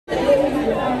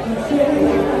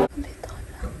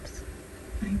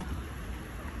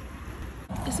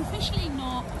It's officially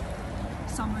not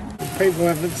summer. People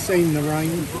haven't seen the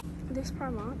rain. This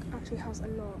Primark actually has a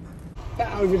lot.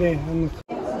 That over there on the...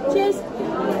 Cheers!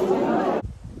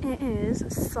 It is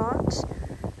such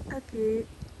a beautiful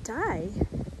day.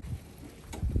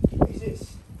 What is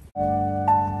this?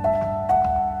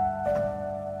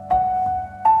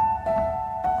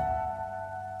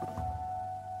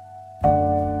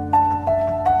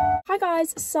 Hi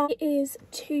guys, so it is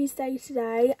Tuesday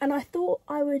today and I thought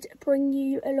I would bring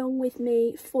you along with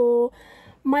me for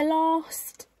my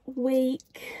last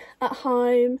week at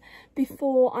home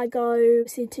before I go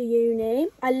to uni.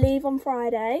 I leave on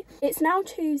Friday. It's now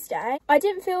Tuesday. I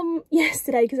didn't film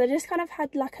yesterday because I just kind of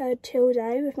had like a chill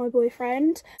day with my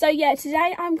boyfriend. So yeah,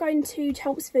 today I'm going to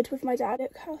Chelmsford with my dad.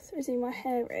 Look how frizzy my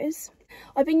hair is.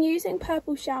 I've been using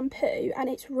purple shampoo and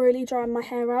it's really drying my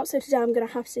hair out, so today I'm going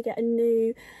to have to get a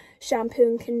new shampoo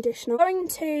and conditioner. Going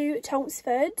to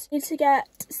Chelmsford, need to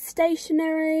get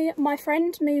stationery. My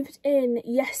friend moved in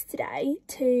yesterday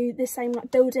to the same like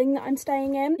building that I'm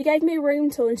staying in. She gave me a room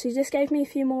tour and she just gave me a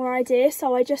few more ideas,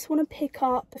 so I just want to pick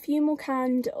up a few more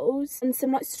candles and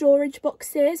some like storage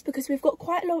boxes because we've got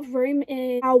quite a lot of room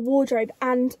in our wardrobe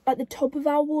and at the top of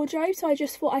our wardrobe, so I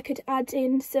just thought I could add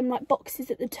in some like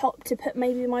boxes at the top to put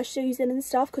maybe my shoes in and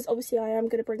stuff, because obviously I am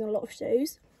going to bring a lot of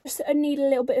shoes. Just I need a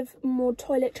little bit of more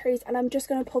toiletries, and I'm just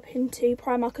going to pop into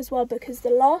Primark as well because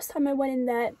the last time I went in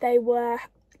there they were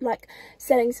like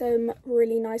selling some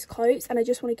really nice coats and I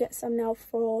just want to get some now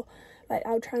for like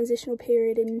our transitional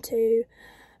period into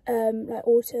like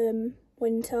autumn,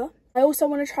 winter. I also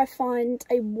want to try find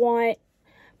a white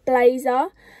blazer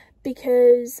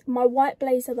because my white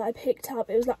blazer that I picked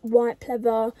up, it was like white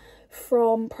pleather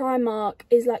from Primark,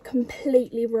 is like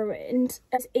completely ruined.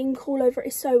 There's ink all over it,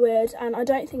 it's so weird and I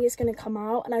don't think it's going to come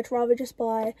out, and I'd rather just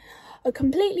buy a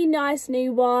completely nice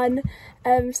new one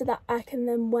so that I can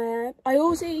then wear. I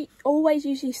also always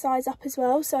usually size up as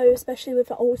well, so especially with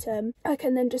the autumn I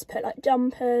can then just put like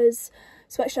jumpers,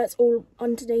 sweatshirts all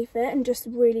underneath it and just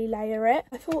really layer it.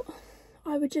 I thought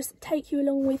I would just take you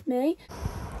along with me.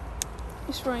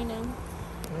 It's raining.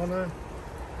 I know.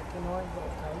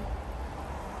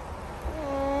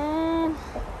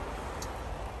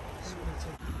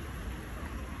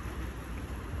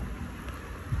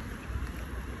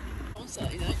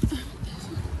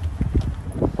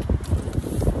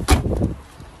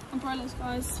 Umbrellas,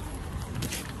 guys.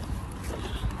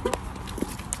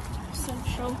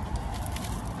 Essential.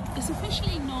 It's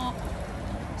officially not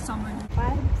summer in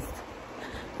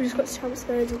We just got to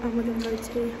Chelmsford and we're going to go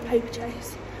to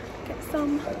Paperchase, get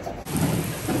some.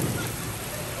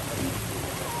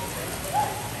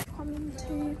 Coming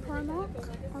to Primark,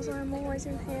 as I'm always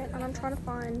in here, and I'm trying to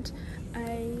find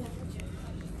a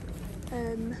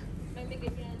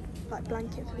like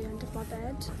blanket for the end of my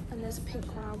bed, and there's a pink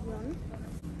round one.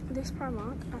 This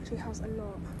Primark actually has a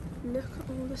lot. Look at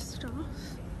all the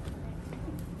stuff.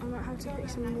 I might have to pick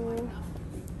some more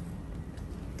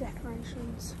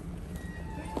decorations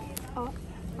up.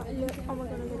 Like, look, oh my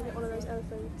god, I'm gonna get one of those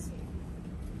elephants.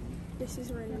 This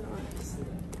is really nice.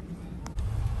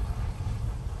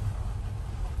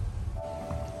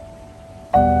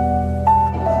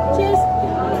 Cheers!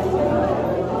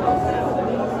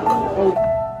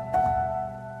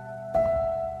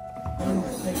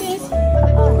 Cheers!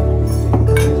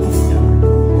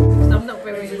 I'm not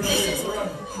very good.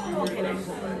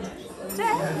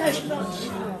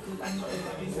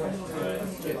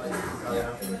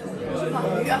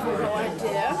 You have no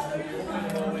idea.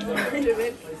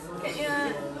 Get your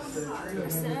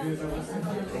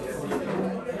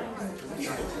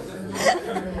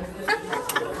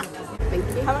Thank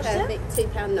you. How much Perfect.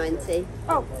 £2.90.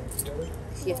 Oh.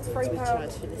 So you have to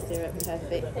recharge for the syrup.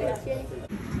 Perfect. Thank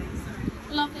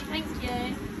you. Lovely, thank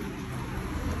you.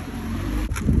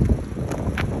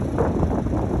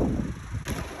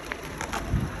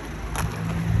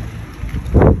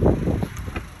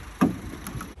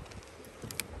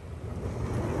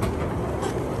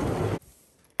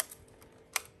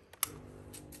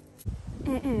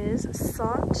 It is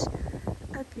such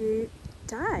a beautiful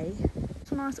day.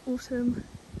 It's a nice autumn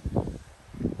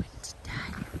winter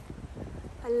day.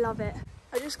 I love it.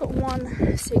 I just got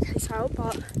one suitcase out,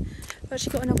 but I've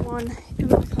actually got another one in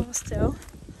my car still,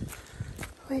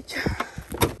 which I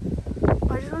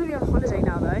just want to be on holiday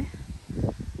now though.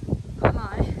 Can't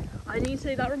lie. I need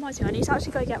to, that reminds me, I need to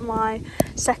actually go get my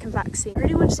second vaccine. I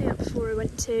really wanted to do that before I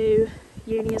went to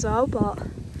uni as well, but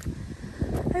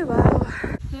oh well.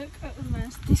 Look at the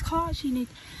mess. This car actually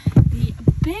needs the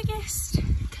biggest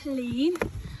clean.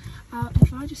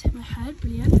 If I just hit my head,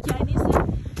 brilliant. Yeah, it needs the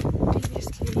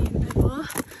biggest clean.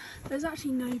 there's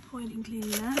actually no point in cleaning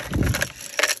it.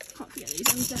 Can't forget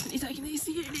these, I'm definitely taking these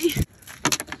to uni.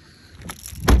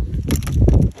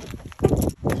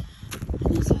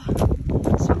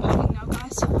 Stop working now,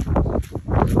 guys.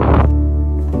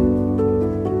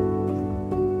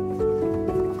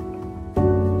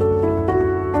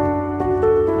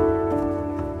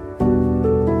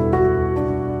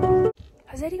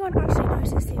 Has anyone actually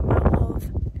noticed the amount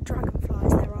of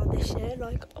dragonflies there are this year?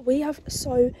 Like, we have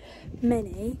so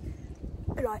many,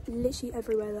 like literally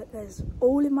everywhere. Like, there's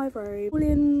all in my room, all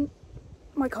in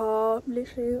my car,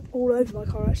 literally all over my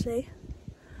car actually.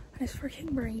 And it's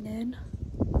freaking raining.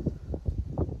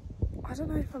 I don't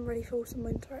know if I'm ready for some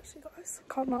winter actually, guys.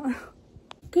 Can't lie.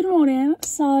 Good morning.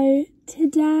 So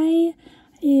today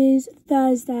is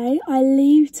Thursday. I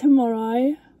leave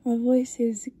tomorrow. My voice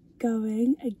is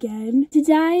going again.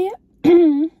 Today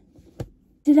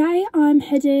I'm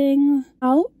heading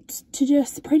out to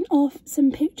just print off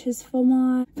some pictures for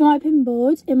my pin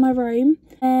board in my room,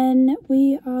 and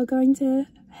we are going to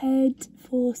head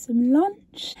for some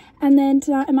lunch, and then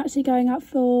tonight I'm actually going out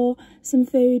for some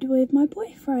food with my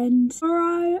boyfriend.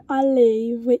 Tomorrow I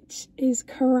leave, which is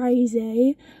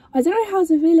crazy. I don't know how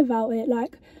to feel about it.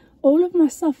 Like, all of my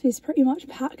stuff is pretty much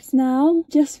packed now.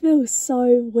 Just feels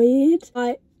so weird.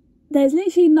 Like, there's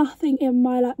literally nothing in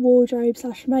my like wardrobe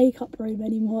 / makeup room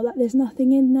anymore. Like, there's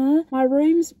nothing in there. My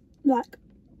room's like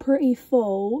pretty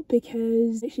full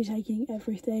because literally taking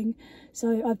everything,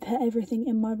 so I put everything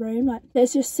in my room. Like,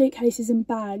 there's just suitcases and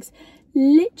bags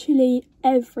literally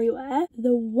everywhere.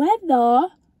 The weather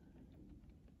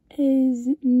is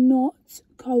not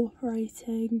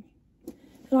cooperating.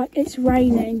 Like, it's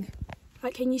raining.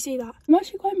 Like, can you see that? I'm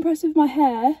actually quite impressed with my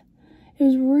hair. It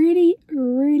was really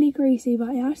greasy, but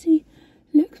it actually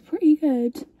looks pretty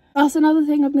good. That's another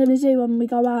thing I'm going to do when we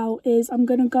go out, is I'm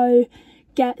going to go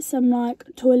get some like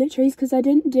toiletries, because I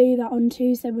didn't do that on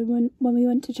Tuesday when we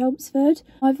went to Chelmsford.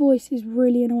 My voice is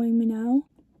really annoying me now.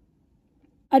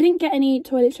 I didn't get any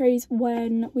toiletries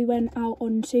when we went out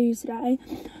on Tuesday,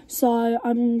 so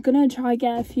I'm gonna try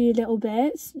get a few little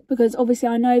bits, because obviously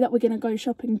I know that we're gonna go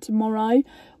shopping tomorrow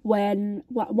when,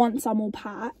 well, once I'm all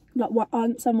packed, like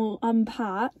once I'm all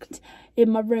unpacked in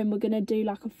my room. We're gonna do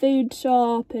like a food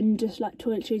shop and just like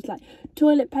toiletries, like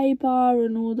toilet paper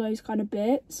and all those kind of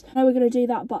bits. I know we're gonna do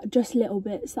that, but just little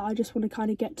bits that I just want to kind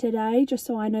of get today, just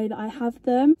so I know that I have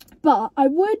them. But I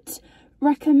would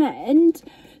recommend,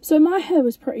 so my hair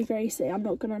was pretty greasy, I'm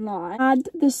not gonna lie, and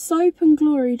the Soap and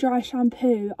Glory dry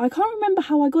shampoo, I can't remember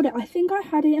how I got it. I think I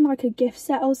had it in like a gift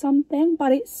set or something,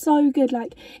 but it's so good.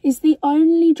 Like, it's the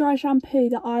only dry shampoo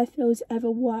that I feel's ever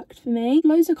worked for me.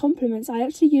 Loads of compliments. I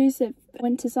actually used it,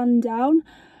 went to Sundown,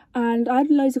 and I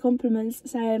had loads of compliments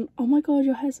saying, oh my god,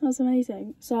 your hair smells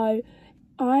amazing. So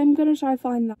I'm gonna try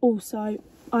find that. Also,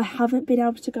 I haven't been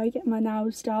able to go get my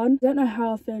nails done. I don't know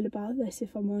how I feel about this,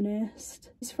 if I'm honest.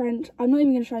 It's French. I'm not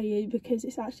even going to show you because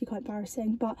it's actually quite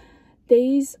embarrassing, but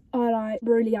these are like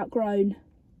really outgrown.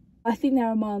 I think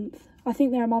they're a month. I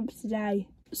think they're a month today.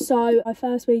 So my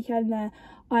first weekend there,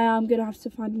 I am going to have to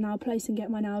find a nail place and get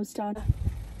my nails done.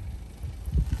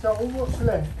 So all what's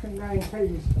left can go in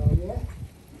Keys though,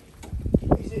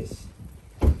 yeah? Is this?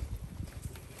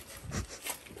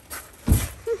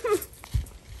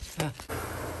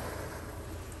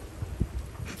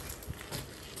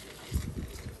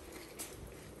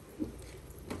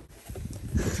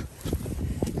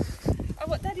 Oh,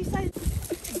 what Daddy said.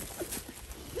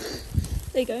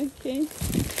 There you go, okay.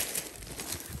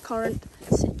 Current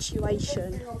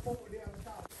situation.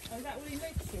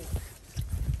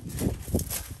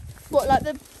 What, like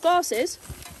the glasses?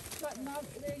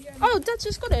 Oh, Dad's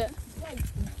just got it.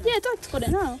 Yeah, Dad's got it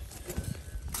now.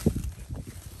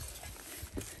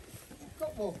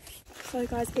 So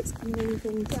guys, it's a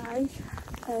moving day.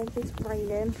 It's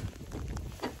raining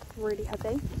really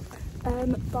heavy.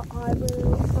 But I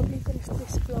will probably finish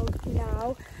this vlog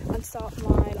now and start my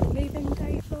like moving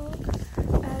day vlog.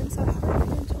 So I hope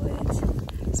you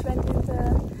enjoyed spending the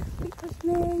week with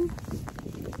me.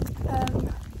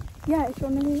 Yeah, if you're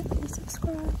new, please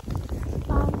subscribe,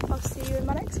 and I'll see you in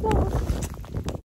my next vlog.